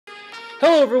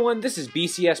Hello everyone, this is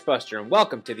BCS Buster, and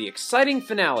welcome to the exciting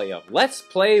finale of Let's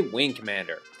Play Wing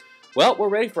Commander. Well, we're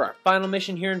ready for our final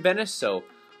mission here in Venice, so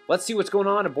let's see what's going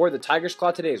on aboard the Tiger's Claw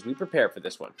today as we prepare for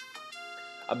this one.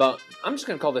 I'm just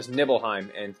going to call this Nibelheim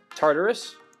and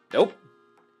Tartarus. Nope.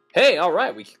 Hey,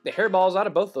 alright, we kicked the hairballs out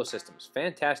of both those systems.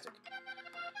 Fantastic.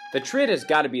 The Trid has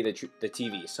got to be the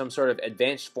TV, some sort of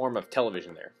advanced form of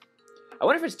television there. I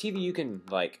wonder if it's TV you can,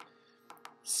 like,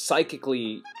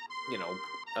 psychically,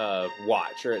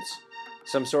 watch, or it's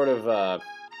some sort of,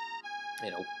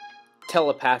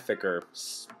 telepathic, or,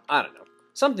 I don't know,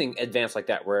 something advanced like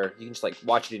that, where you can just, like,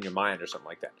 watch it in your mind or something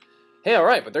like that. Hey,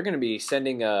 alright, but they're going to be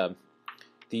sending,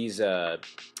 these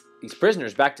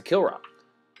prisoners back to Kilrathi.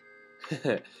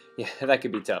 Yeah, that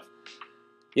could be tough.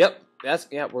 Yep,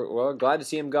 we're glad to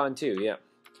see him gone too, yeah.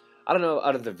 I don't know,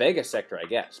 out of the Vega Sector, I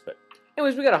guess, but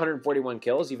anyways, we got 141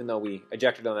 kills, even though we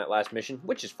ejected on that last mission,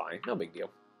 which is fine, no big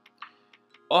deal.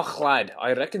 Och, lad,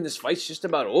 I reckon this fight's just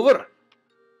about over.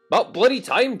 About bloody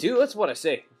time, too, that's what I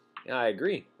say. Yeah, I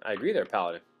agree there,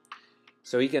 Paladin.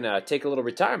 So he can take a little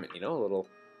retirement, a little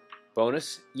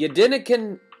bonus. You dinna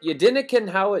ken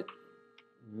how it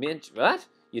meant, what?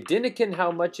 You dinna ken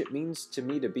how much it means to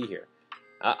me to be here.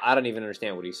 I don't even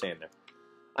understand what he's saying there.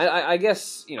 I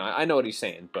guess, I know what he's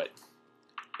saying, but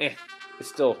it's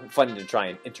still funny to try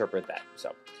and interpret that.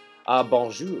 So,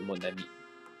 bonjour, mon ami.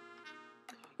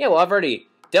 Yeah, well, I've already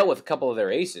dealt with a couple of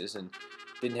their aces and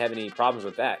didn't have any problems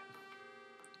with that.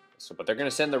 So, but they're going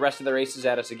to send the rest of their aces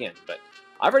at us again. But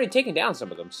I've already taken down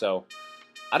some of them, so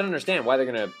I don't understand why they're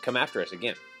going to come after us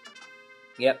again.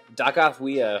 Yep, Dakoth,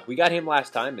 we got him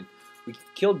last time, and we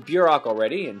killed Burok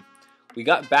already, and we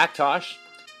got Baktosh.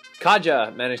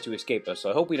 Kaja managed to escape us,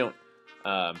 so I hope we don't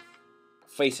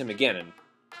face him again and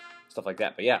stuff like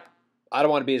that. But yeah, I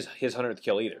don't want to be his 100th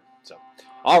kill either. So,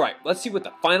 alright, let's see what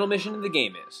the final mission of the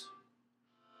game is.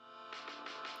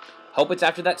 Hope it's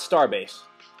after that Starbase.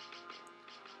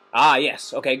 Ah,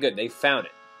 yes. Okay, good. They found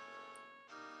it.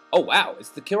 Oh, wow. It's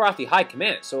the Kilrathi High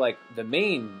Command. So, like, the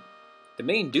main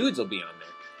dudes will be on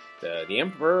there. The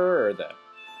Emperor or the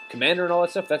Commander and all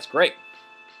that stuff. That's great.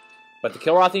 But the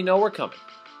Kilrathi know we're coming.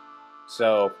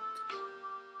 So,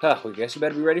 we guess we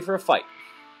better be ready for a fight.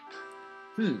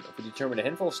 If we determine a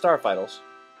handful of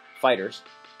fighters.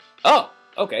 Oh,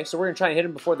 okay. So we're going to try and hit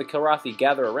them before the Kilrathi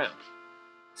gather around.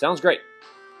 Sounds great.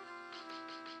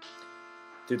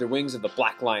 Through the wings of the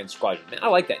Black Lion Squadron. Man, I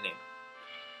like that name.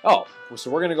 Oh, so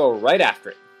we're going to go right after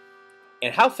it.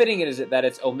 And how fitting is it that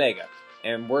it's Omega,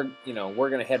 and we're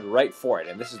going to head right for it,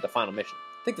 and this is the final mission.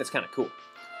 I think that's kind of cool.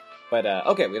 But,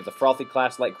 okay, we have the Frothy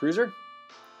class light cruiser.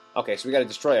 Okay, so we got to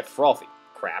destroy a Frothy.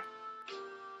 Crap.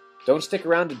 Don't stick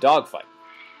around to dogfight.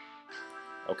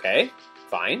 Okay,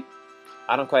 fine.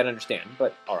 I don't quite understand,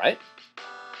 but alright.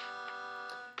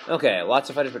 Okay, lots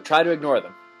of fighters, but try to ignore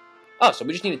them. Oh, so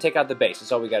we just need to take out the base.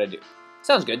 That's all we got to do.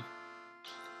 Sounds good.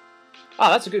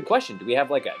 Oh, that's a good question. Do we have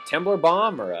like a Temblor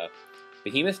bomb or a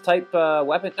Behemoth-type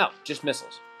weapon? No, just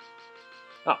missiles.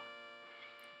 Oh.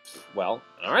 Well,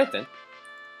 alright then.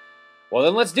 Well,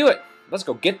 then let's do it. Let's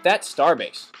go get that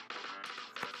Starbase.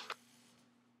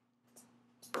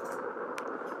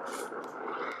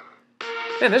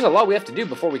 Man, there's a lot we have to do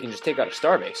before we can just take out a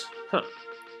Starbase. Huh.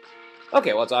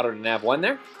 Okay, well, it's auto to nav 1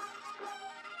 there.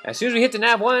 As soon as we hit the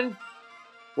nav 1,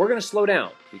 we're going to slow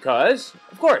down. Because,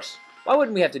 of course, why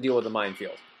wouldn't we have to deal with a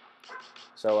minefield?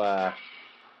 So, of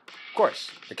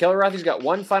course, the Kilrathi's got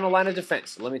one final line of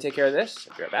defense. So let me take care of this.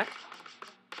 I'll be right back.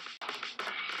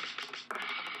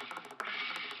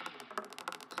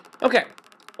 Okay.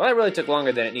 Well, that really took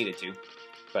longer than it needed to.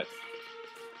 But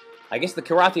I guess the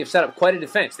Kilrathi have set up quite a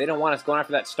defense. They don't want us going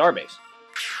after that Starbase.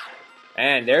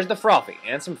 And there's the Frothy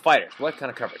and some fighters. What kind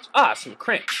of coverage? Ah, some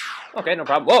cranks. Okay, no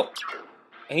problem. Whoa!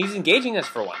 And he's engaging us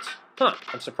for once. Huh,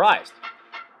 I'm surprised.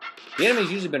 The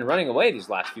enemy's usually been running away these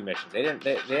last few missions. They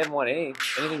didn't want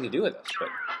anything to do with us, but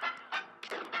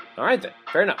alright then.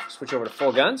 Fair enough. Switch over to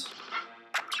full guns.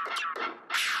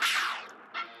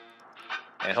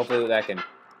 And hopefully that can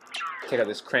take out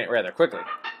this Krant rather quickly.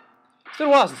 It's been a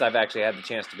while since I've actually had the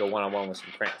chance to go one-on-one with some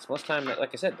Krants. Most of the time,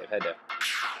 like I said,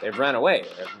 they've run away.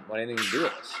 They haven't want anything to do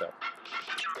with us, so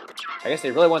I guess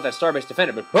they really want that Starbase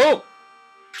defender, but boom!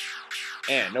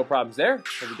 And no problems there.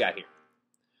 What do we got here?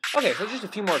 Okay, so just a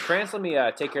few more Krants. Let me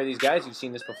take care of these guys. You've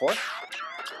seen this before.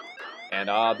 And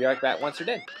I'll be right back once they're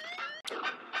dead.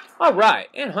 Alright,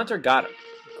 and Hunter got him.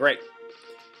 Great.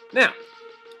 Now,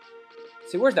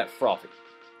 let's see, where's that Frothy?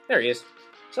 There he is.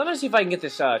 So I'm going to see if I can get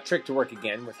this trick to work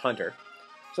again with Hunter.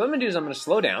 So what I'm going to do is I'm going to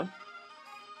slow down.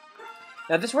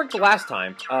 Now, this worked the last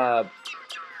time.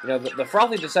 The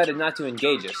Frothy decided not to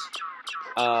engage us.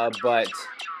 But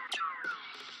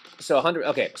So 100.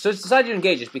 Okay, so it's decided to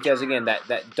engage us because again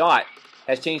that dot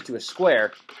has changed to a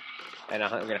square, and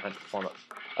we're going to form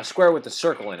a square with a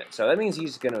circle in it. So that means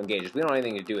he's going to engage us. We don't have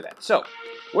anything to do with that. So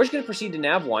we're just going to proceed to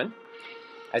nav 1,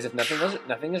 as if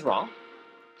nothing is wrong.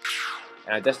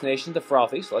 And our destination is the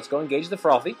Frothy, so let's go engage the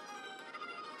Frothy.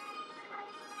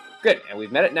 Good, and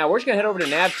we've met it. Now we're just going to head over to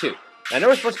nav 2. I know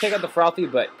we're supposed to take out the Frothy,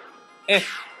 but I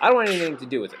don't want anything to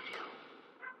do with it.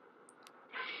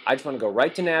 I just want to go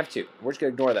right to nav 2. We're just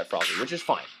going to ignore that Frothy, which is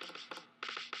fine.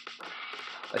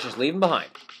 Let's just leave him behind.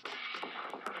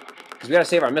 Because we got to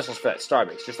save our missiles for that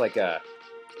Starbase, just like, there's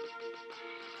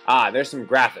some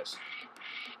Grathas.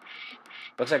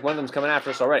 Looks like one of them's coming after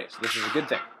us already, so this is a good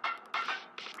thing.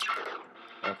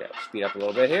 Okay, let's speed up a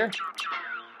little bit here.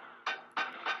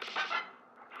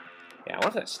 Yeah, I wonder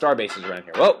if that Starbase is around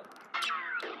here. Whoa!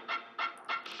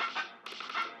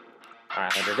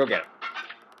 Alright, Hunter, go get him.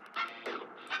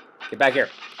 Get back here.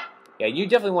 Yeah, you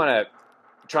definitely want to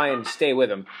try and stay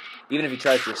with him, even if he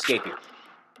tries to escape you.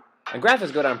 And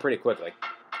Grathas go down pretty quickly.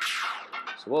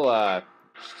 So we'll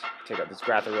take out this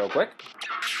Gratha real quick.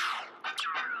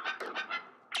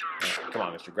 Right, come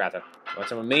on, Mr. Gratha. Want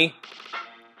some of me?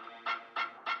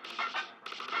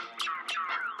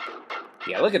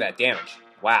 Yeah, look at that damage.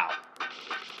 Wow.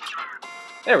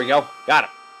 There we go. Got him.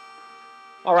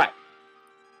 Alright.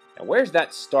 Now, where's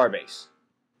that Starbase?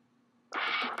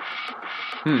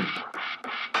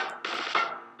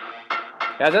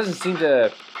 That doesn't seem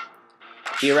to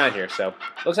be around here, so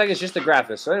looks like it's just the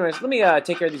Grathas. So anyways, let me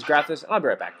take care of these Grathas, and I'll be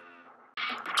right back.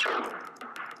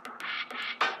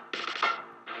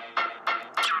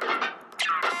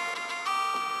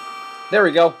 There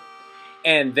we go.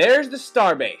 And there's the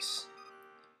Starbase.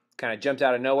 Kind of jumped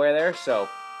out of nowhere there, so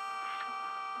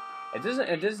it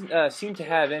doesn't seem to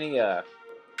have any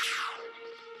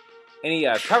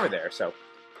cover there, so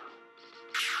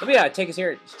let me take us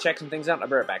here, check some things out. I'll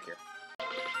be right back here.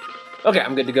 Okay,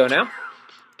 I'm good to go now.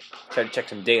 Try to check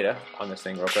some data on this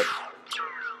thing real quick.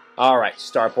 Alright,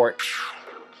 starport.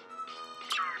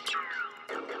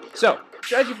 So,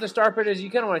 strategy for the starport is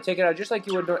you kind of want to take it out just like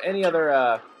you would any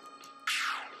other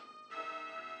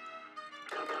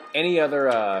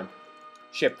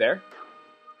ship there.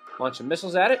 Launch some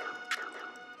missiles at it.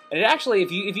 And it actually,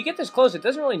 if you get this close, it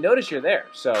doesn't really notice you're there.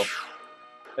 So,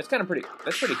 that's pretty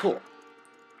cool.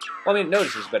 Well, I mean, it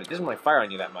notices, but it doesn't really fire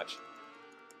on you that much.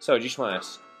 So, you just want to...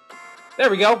 There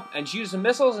we go. And just use some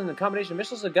missiles and the combination of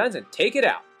missiles and guns and take it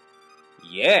out.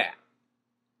 Yeah.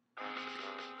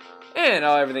 And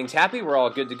everything's happy. We're all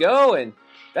good to go. And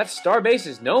that Starbase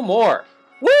is no more.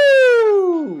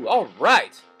 Woo! All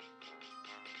right.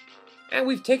 And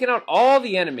we've taken out all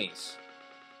the enemies.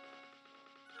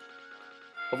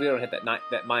 Hopefully we don't hit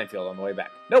that minefield on the way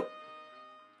back. Nope.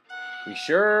 We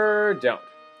sure don't.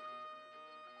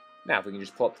 Now, if we can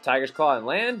just pull up the Tiger's Claw and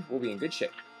land, we'll be in good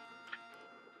shape.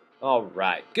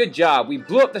 Alright, good job. We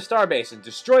blew up the Starbase and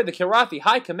destroyed the Kilrathi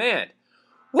High Command.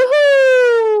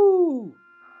 Woohoo!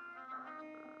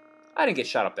 I didn't get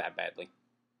shot up that badly.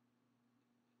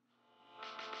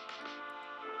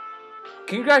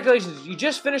 Congratulations, you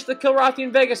just finished the Kilrathi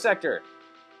and Vega Sector.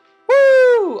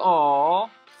 Woo! Aww.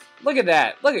 Look at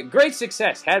that. Look at great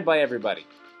success had by everybody.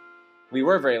 We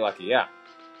were very lucky, yeah.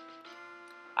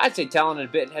 I'd say talent and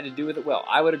a bit had to do with it well.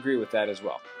 I would agree with that as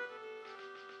well.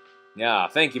 Yeah,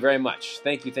 thank you very much.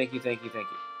 Thank you, thank you, thank you, thank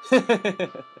you.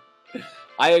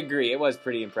 I agree. It was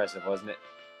pretty impressive, wasn't it?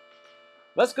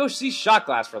 Let's go see Shot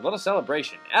Glass for a little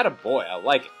celebration. Attaboy, I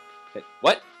like it.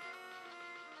 What?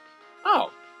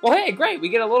 Oh, well, hey, great. We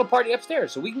get a little party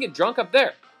upstairs, so we can get drunk up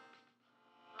there.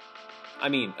 I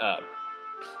mean,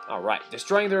 alright.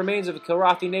 Destroying the remains of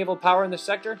Kilrathi naval power in the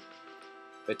sector.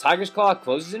 The Tiger's Claw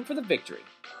closes in for the victory.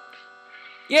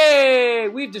 Yay!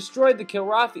 We've destroyed the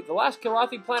last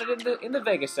Kilrathi planet in the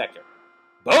Vega Sector.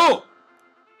 Boom!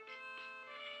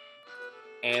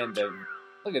 And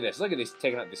look at this. Look at this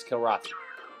taking out this Kilrathi.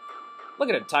 Look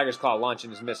at a Tiger's Claw launching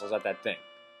his missiles at that thing.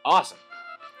 Awesome.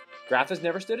 Grathas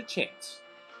never stood a chance.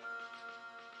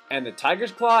 And the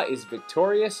Tiger's Claw is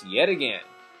victorious yet again.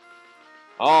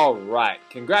 Alright.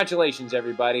 Congratulations,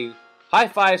 everybody. High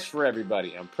fives for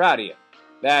everybody. I'm proud of you.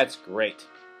 That's great.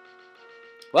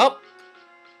 Well,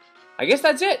 I guess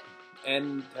that's it.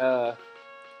 And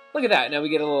look at that. Now we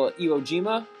get a little Iwo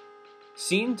Jima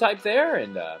scene type there,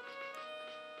 and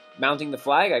mounting the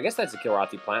flag. I guess that's the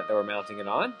Kilrathi planet that we're mounting it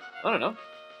on. I don't know.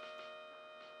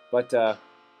 But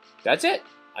that's it.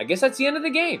 I guess that's the end of the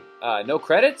game. No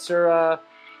credits or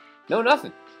no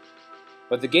nothing.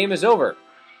 But the game is over.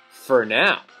 For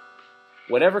now.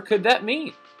 Whatever could that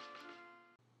mean?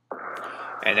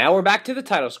 And now we're back to the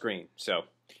title screen. So,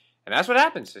 And that's what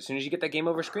happens. As soon as you get that game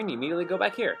over screen, you immediately go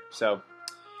back here. So,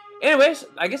 anyways,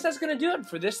 I guess that's going to do it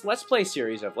for this Let's Play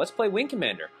series of Let's Play Wing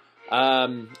Commander.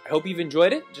 I hope you've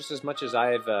enjoyed it just as much as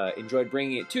I've enjoyed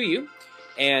bringing it to you.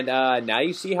 And now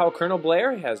you see how Colonel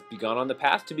Blair has begun on the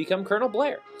path to become Colonel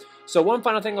Blair. So one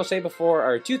final thing I'll say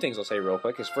or two things I'll say real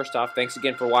quick is, first off, thanks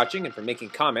again for watching and for making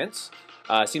comments.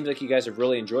 Seems like you guys have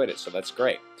really enjoyed it, so that's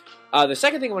great. The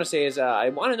second thing I want to say is I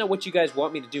want to know what you guys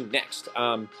want me to do next.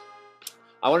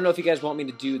 I want to know if you guys want me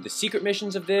to do the secret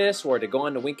missions of this or to go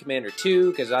on to Wing Commander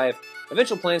 2, because I have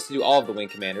eventual plans to do all of the Wing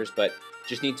Commanders, but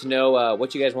just need to know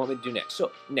what you guys want me to do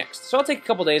next. So I'll take a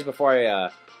couple days before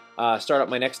I start up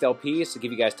my next LPs to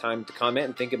give you guys time to comment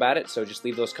and think about it. So just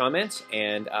leave those comments,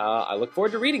 and I look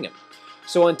forward to reading them.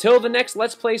 So until the next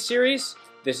Let's Play series,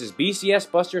 this is BCS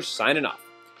Buster signing off.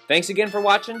 Thanks again for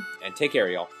watching, and take care,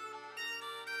 y'all.